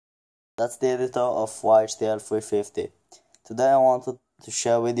That's the editor of YHDL350. Today I wanted to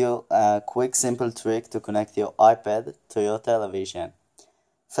share with you a quick simple trick to connect your iPad to your television.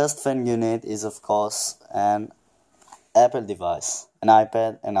 First thing you need is of course an Apple device, an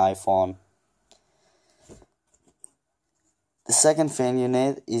iPad, an iPhone. The second thing you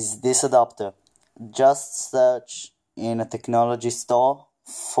need is this adapter. Just search in a technology store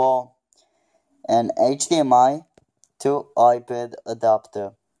for an HDMI to iPad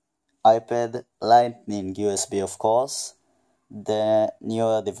adapter. iPad Lightning USB, of course, the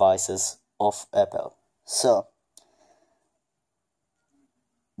newer devices of Apple. So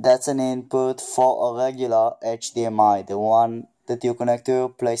that's an input for a regular HDMI, the one that you connect to your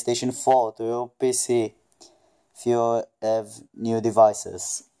PlayStation 4, to your PC, if you have new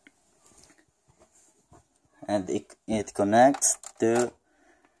devices. And it connects to, you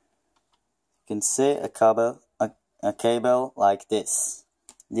can see, a cable like this.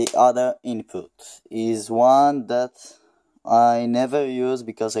 The other input is one that I never use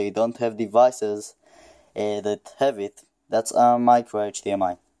because I don't have devices that have it. That's a micro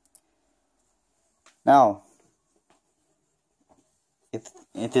HDMI. Now,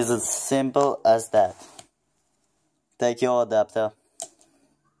 it is as simple as that. Take your adapter,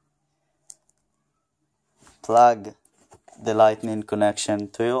 plug the lightning connection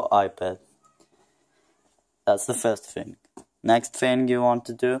to your iPad. That's the first thing. Next thing you want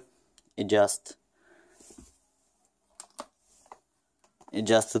to do is just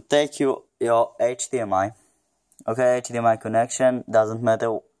to take your HDMI. Okay, HDMI connection, doesn't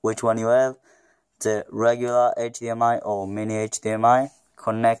matter which one you have, the regular HDMI or mini HDMI,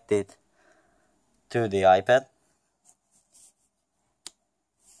 connect it to the iPad.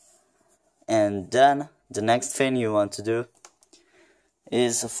 And then the next thing you want to do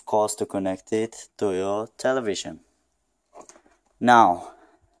is of course to connect it to your television. Now,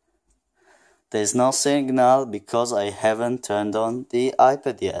 there's no signal because I haven't turned on the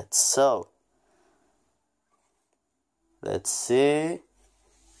iPad yet, so let's see,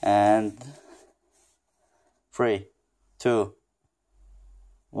 and 3, 2,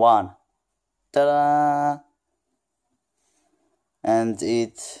 1, ta-da! And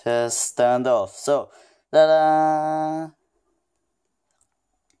it has turned off, so ta-da!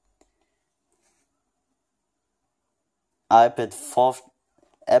 Apple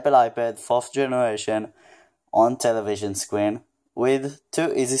iPad 4th generation on television screen with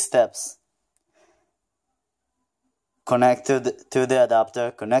 2 easy steps. Connect to the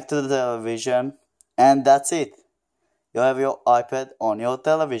adapter, connect to the television, and that's it. You have your iPad on your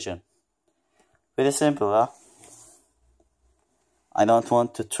television. Pretty simple, huh? I don't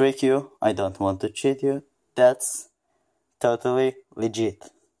want to trick you, I don't want to cheat you. That's totally legit.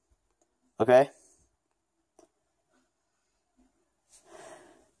 Okay?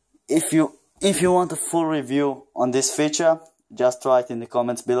 If you want a full review on this feature, just write in the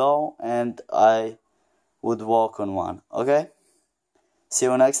comments below and I would work on one, okay? See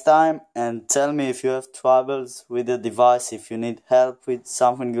you next time, and tell me if you have troubles with the device, if you need help with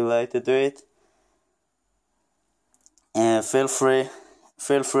something related to it. And feel free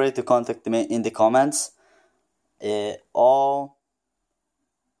to contact me in the comments or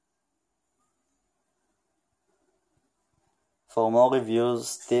for more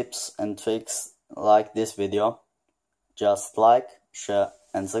reviews, tips and tricks like this video, just like, share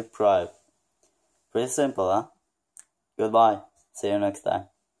and subscribe. Pretty simple, huh? Goodbye. See you next time.